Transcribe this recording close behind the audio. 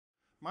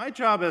My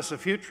job as a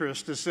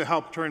futurist is to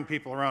help turn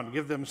people around,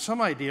 give them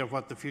some idea of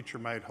what the future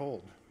might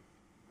hold.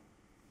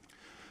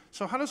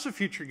 So how does the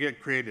future get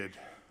created?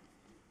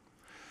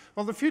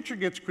 Well, the future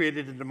gets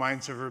created in the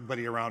minds of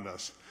everybody around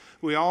us.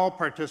 We all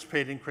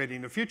participate in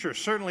creating the future.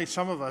 Certainly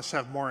some of us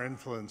have more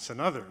influence than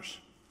others.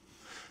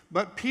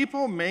 But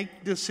people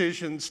make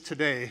decisions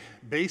today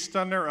based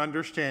on their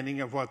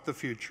understanding of what the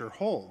future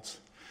holds.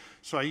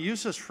 So I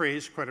use this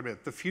phrase quite a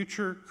bit. The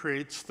future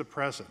creates the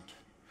present.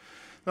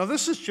 Now,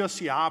 this is just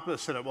the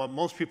opposite of what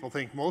most people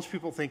think. Most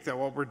people think that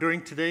what we're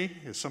doing today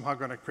is somehow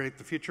going to create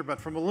the future, but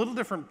from a little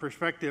different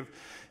perspective,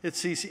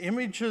 it's these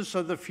images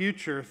of the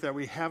future that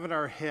we have in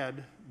our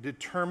head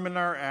determine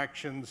our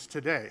actions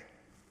today.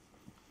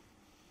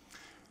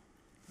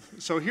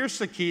 So here's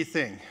the key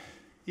thing.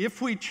 If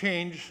we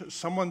change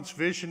someone's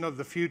vision of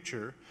the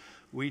future,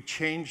 we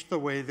change the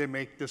way they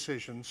make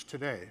decisions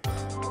today.